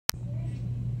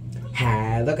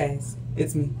Hello guys,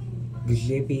 it's me,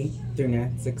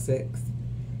 JB3966.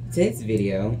 Today's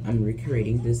video, I'm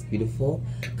recreating this beautiful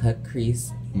cut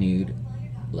crease nude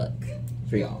look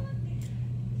for y'all.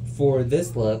 For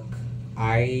this look,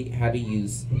 I had to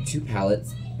use two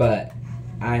palettes, but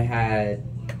I had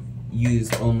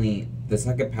used only the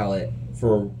second palette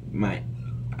for my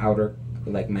outer,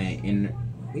 like my inner,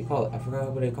 what do you call it? I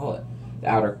forgot what I call it. The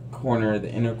outer corner,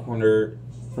 the inner corner,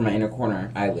 for my inner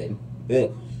corner eyelid.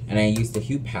 Ugh. And I used the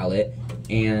Hue palette,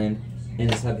 and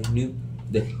inside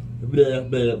the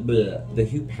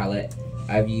Hue palette,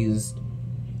 I've used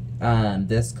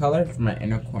this color for my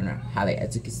inner corner highlight,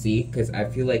 as you can see, because I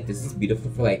feel like this is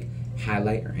beautiful for like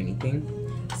highlight or anything.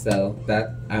 So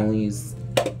that I only use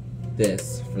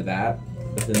this for that.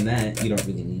 But then that, you don't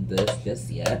really need this just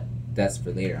yet. That's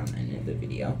for later on in the end of the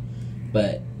video.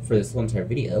 But for this whole entire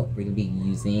video, we're gonna be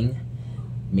using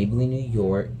Maybelline New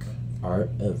York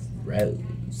Art of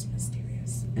Rose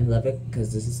Mysterious. I love it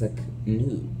because this is like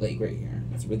nude, like right here.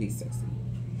 It's really sexy.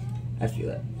 I feel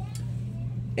it.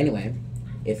 Anyway,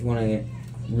 if you want to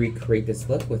recreate this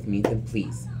look with me, then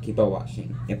please keep on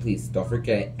watching. And please don't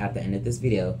forget, at the end of this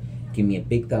video, give me a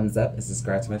big thumbs up and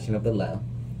subscribe to my channel below.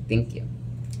 Thank you.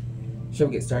 Shall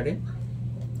we get started?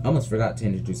 I almost forgot to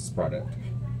introduce this product.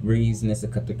 We're using this to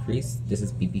cut the crease. This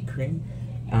is BB cream.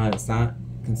 It's not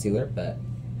concealer, but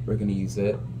we're going to use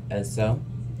it as so.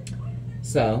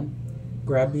 So,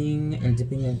 grabbing and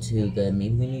dipping into the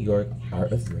Maybelline New York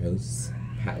Art of Rose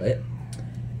palette,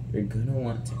 you're going to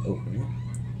want to open it.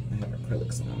 I have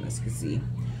acrylics on, as you can see.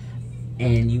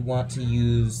 And you want to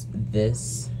use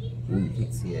this. Ooh, you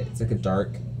can't see it. It's like a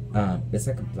dark, it's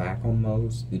like a black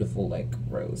almost, beautiful like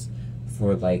rose.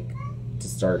 For like, to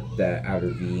start the outer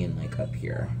V and like up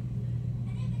here.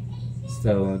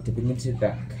 So, dipping into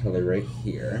that color right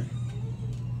here.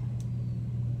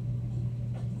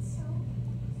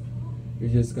 You're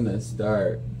just gonna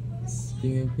start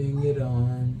stamping it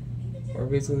on, or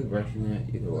basically brushing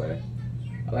it, either way.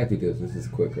 I like to do this is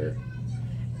quicker.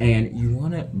 And you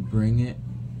wanna bring it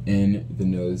in the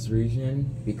nose region,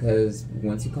 because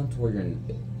once you contour your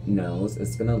nose,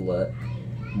 it's gonna look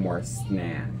more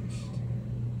snatched.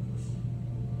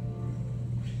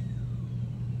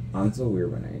 I'm so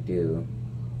weird when I do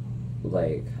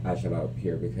like eyeshadow up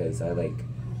here, because I like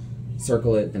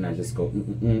circle it, then I just go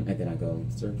and then I go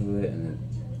circle it, and then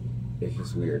it's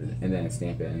just weird, and then I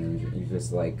stamp it, and then you're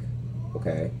just like,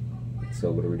 okay,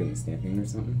 so what are we doing, stamping or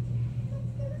something?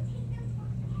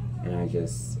 And I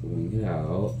just wing it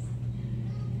out.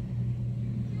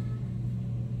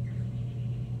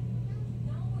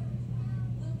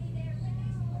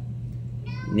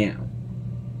 Now,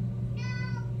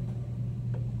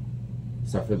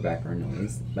 sorry for the background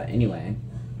noise, but anyway,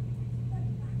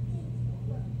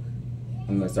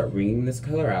 I'm gonna start wringing this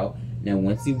color out. Now,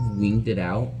 once you've winged it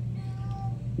out,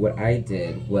 what I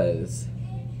did was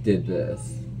did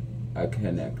this. I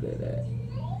connected it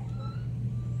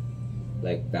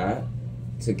like that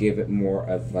to give it more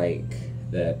of like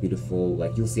the beautiful,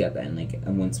 like you'll see at the end, like,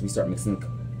 and once we start mixing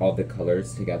all the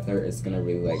colors together, it's gonna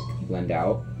really like blend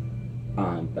out.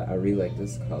 But I really like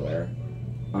this color.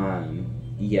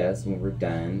 Yes, when we're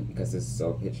done, because it's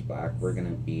so pitch black, we're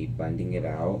gonna be blending it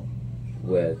out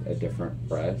with a different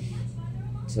brush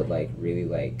to like really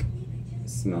like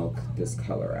smoke this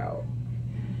color out.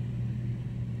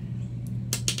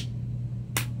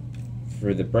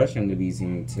 For the brush I'm gonna be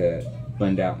using to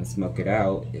blend out and smoke it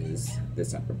out is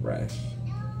this type of brush.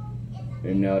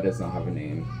 And no, it does not have a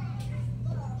name.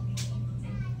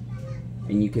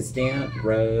 And you can stamp,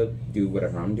 rub, do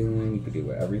whatever I'm doing. You can do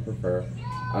whatever you prefer.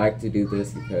 I like to do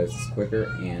this because it's quicker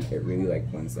and it really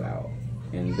like blends it out.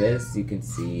 And this, you can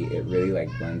see, it really like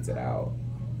blends it out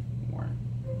more.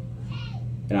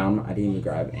 And I didn't even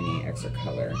grab any extra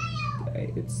color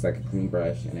today. It's like a clean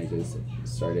brush, and I just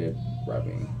started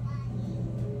rubbing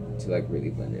to like really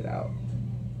blend it out.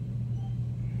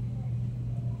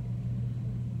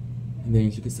 And then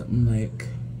you should get something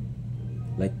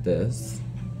like this,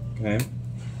 okay?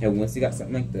 And once you got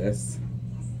something like this,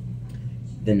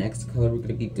 the next color we're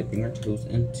gonna be dipping our toes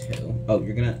into. Oh,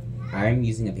 I'm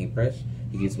using a paintbrush.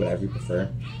 You can use whatever you prefer.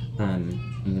 I'm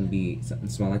gonna be something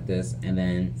small like this, and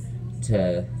then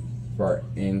for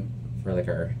like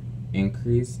our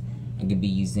increase, I'm gonna be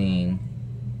using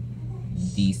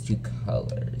these two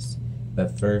colors.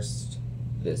 But first,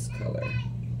 this color.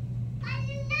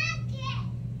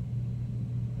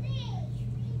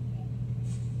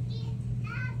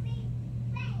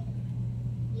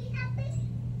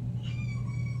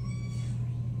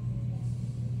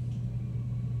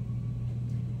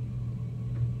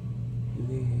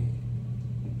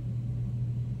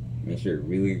 Make sure it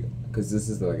really because this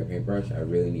is like a paintbrush, I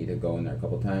really need to go in there a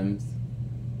couple times.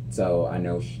 So I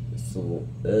know,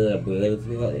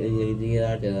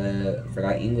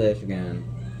 forgot English again.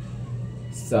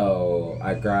 So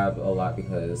I grab a lot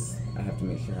because I have to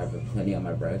make sure I have plenty on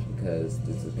my brush because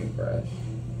this is a paintbrush.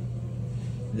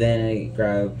 Then I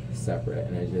grab separate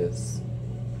and I just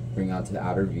bring out to the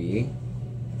outer V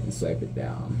and swipe it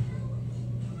down.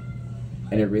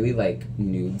 And it really like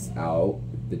nudes out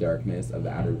the darkness of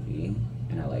the outer V,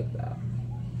 and I like that.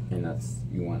 And that's,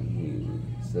 you want nude,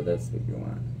 so that's what you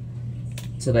want.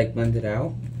 To like blend it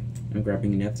out, I'm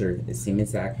grabbing another, the same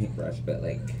exact paintbrush, but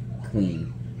like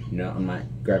clean. You know, I'm not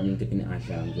grabbing, dipping the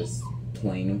eyeshadow, I'm just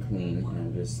plain and clean, and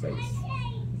I'm just like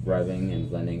rubbing and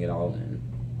blending it all in.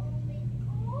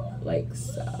 Like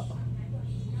so.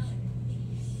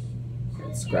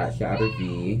 And scratch the outer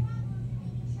V.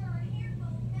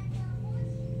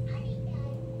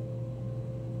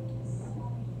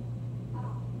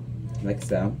 Like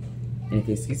so. And if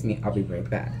you excuse me, I'll be right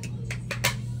back.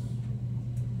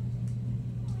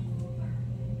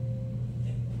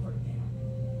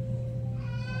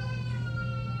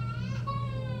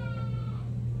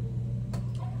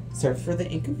 Sorry for the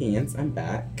inconvenience, I'm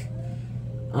back.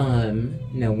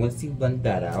 Now once you blend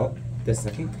that out, the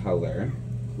second color,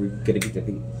 we're gonna be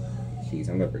dipping. Jeez,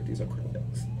 I'm gonna break these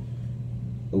acrylics.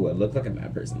 Ooh, I look like a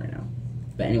mad person right now.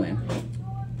 But anyway,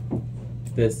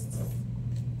 this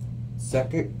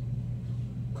second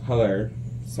color,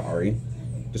 sorry,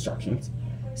 distractions.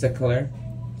 Second color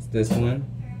is this one,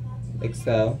 like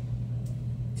so.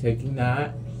 Taking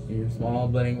that in your small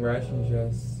blending brush and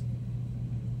just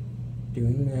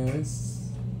doing this.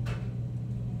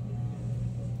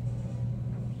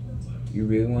 You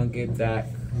really want to get that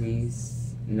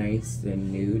crease nice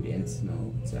and nude and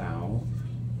smoked out.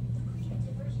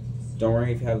 Don't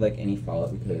worry if you have like any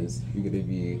fallout because you're gonna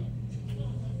be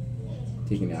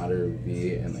taking out a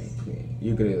V and like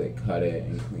you're gonna like cut it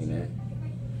and clean it.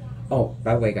 Oh,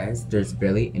 by the way guys, there's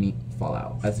barely any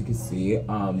fallout. As you can see,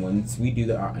 once we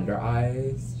do our under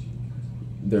eyes,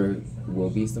 there will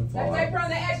be some fallout.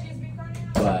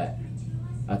 But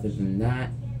other than that,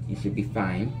 you should be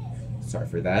fine. Sorry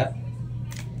for that.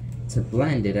 To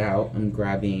blend it out, I'm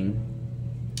grabbing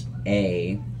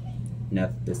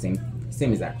not the same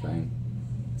exact thing.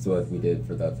 So as we did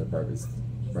for the other purpose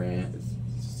brand, it's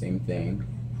the same thing.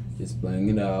 Just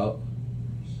blending it out.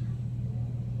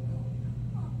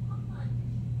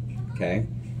 Okay,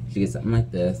 she gets something like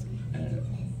this. And,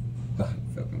 I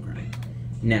feel like I'm crying.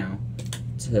 Now,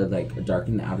 to like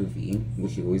darken the outer V,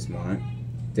 which you always want,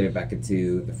 dip it back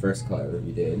into the first color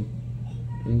we did,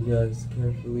 and just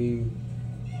carefully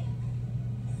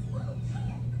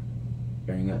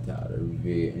bring out the outer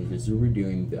V and just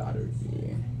redoing the outer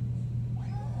V.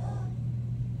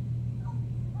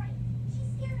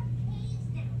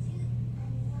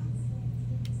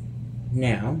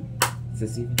 Now,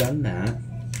 since you've done that,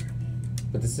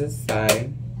 put this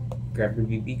aside, grab your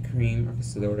BB cream or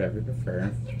concealer, whatever you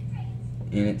prefer,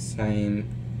 and it's time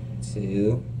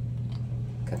to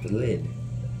cut the lid.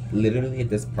 Literally at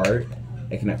this part,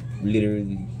 I cannot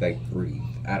literally like breathe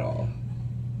at all.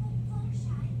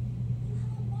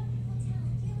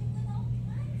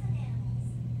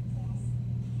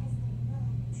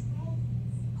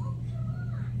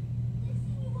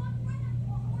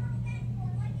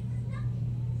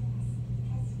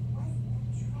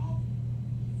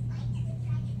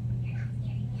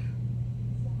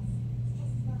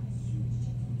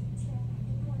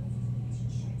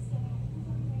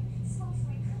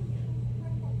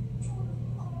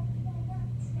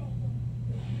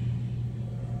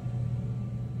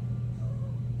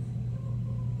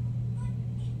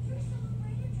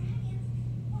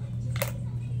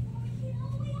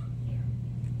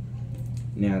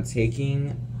 Now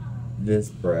taking this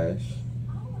brush,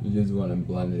 you just want to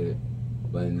blend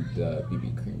the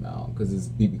BB cream out because this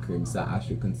BB cream is not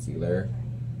actually concealer,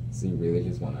 so you really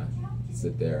just want to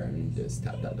sit there and just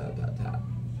tap tap tap tap tap.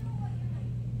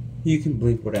 You can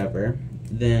blink whatever.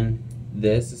 Then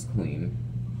this is clean,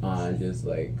 just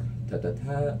like tap tap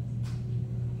tap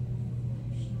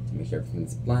to make sure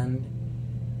everything's blend.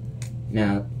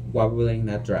 Now while we're letting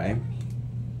that dry,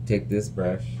 take this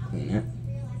brush, clean it.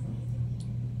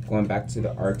 Going back to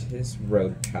the Artist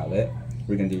Road palette,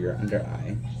 we're going to do your under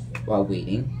eye. While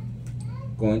waiting,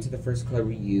 going to the first color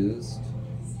we used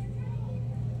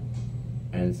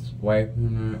and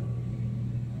swiping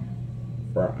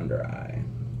it for our under eye.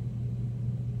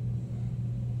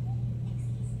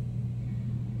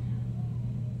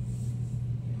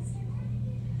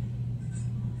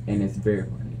 And it's very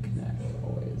hard to connect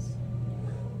always.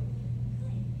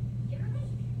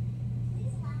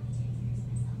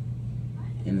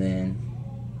 And and then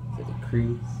for the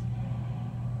crease,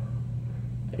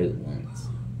 I do it once.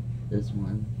 This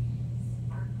one,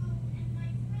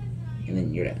 and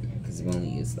then you're done because we only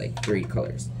used like 3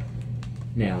 colors.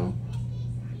 Now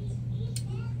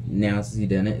since you've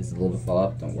done it, it's a little bit fall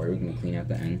up. Don't worry, we're gonna clean out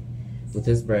the end with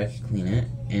this brush. Clean it,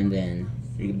 and then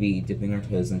we're gonna be dipping our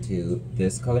toes into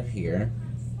this color here.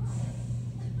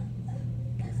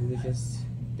 Carefully just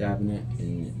dabbing it,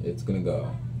 and it's gonna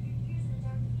go.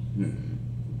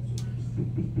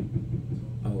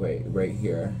 Oh wait, right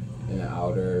here in the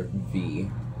outer V,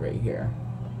 right here.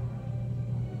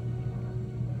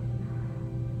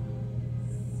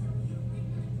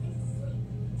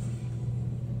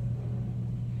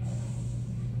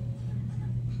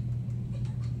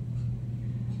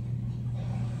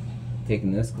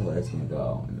 Taking this color, it's gonna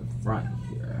go in the front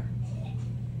here.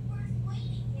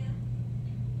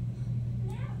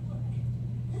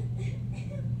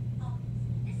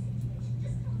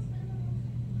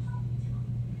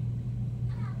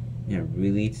 And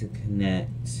really to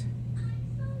connect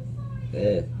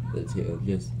the two,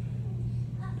 just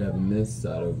dabbing this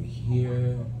side over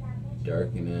here,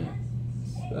 darken it,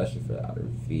 especially for the outer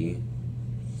V.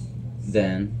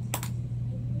 Then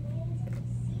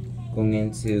going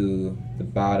into the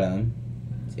bottom,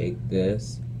 take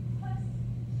this,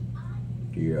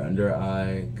 do your under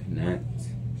eye, connect.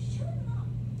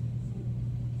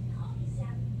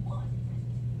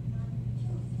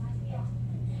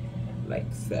 Like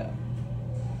so.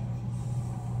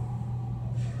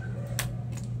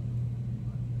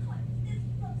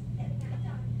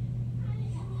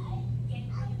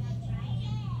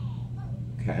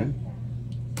 Okay.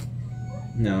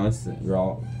 Now this is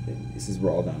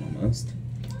raw done almost.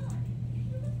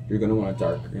 You're gonna want to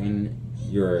darken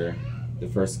the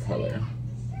first color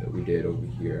that we did over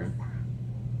here,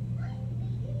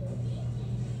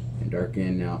 and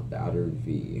darken out the outer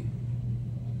V.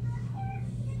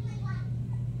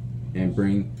 And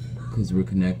bring, because we're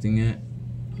connecting it,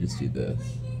 just do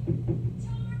this.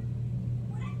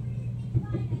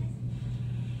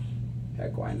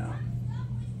 Heck, why not?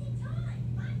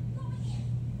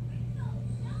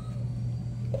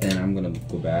 Then I'm gonna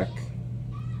go back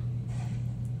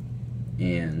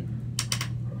and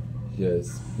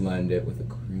just blend it with a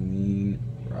clean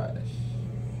brush.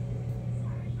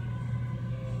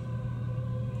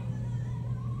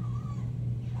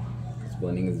 This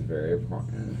blending is very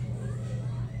important.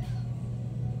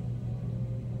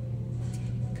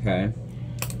 Okay.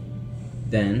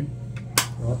 Then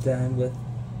we're all done with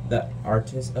the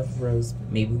Artist of Rose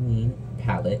Maybelline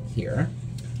palette here.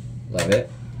 Love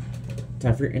it.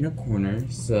 Time for your inner corner.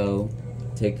 So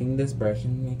taking this brush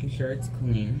and making sure it's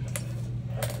clean,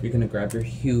 you're gonna grab your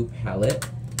hue palette.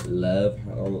 Love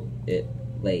how it,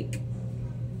 like,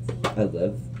 I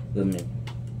love the,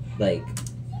 like,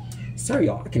 sorry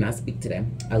y'all, I cannot speak today.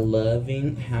 I'm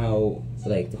loving how,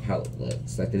 like, the palette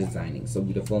looks, like the designing, so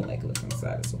beautiful, and like it looks on the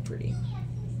side, it's so pretty.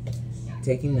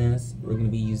 Taking this, we're gonna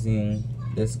be using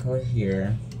this color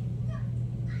here,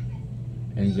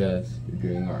 and just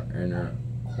doing our inner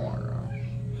corner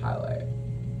highlight.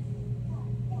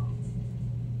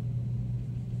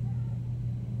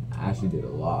 I actually did a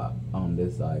lot on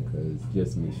this side because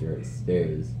just to make sure it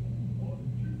stays.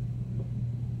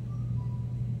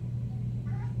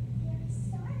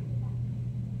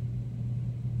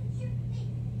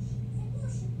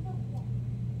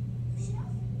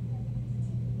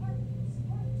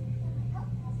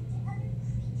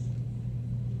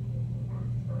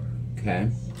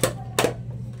 Okay.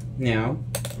 Now,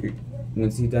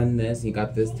 once you've done this, you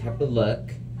got this type of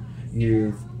look,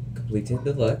 you've completed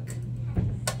the look,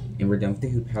 and we're done with the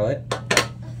hue palette.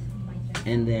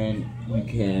 And then you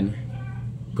can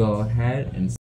go ahead and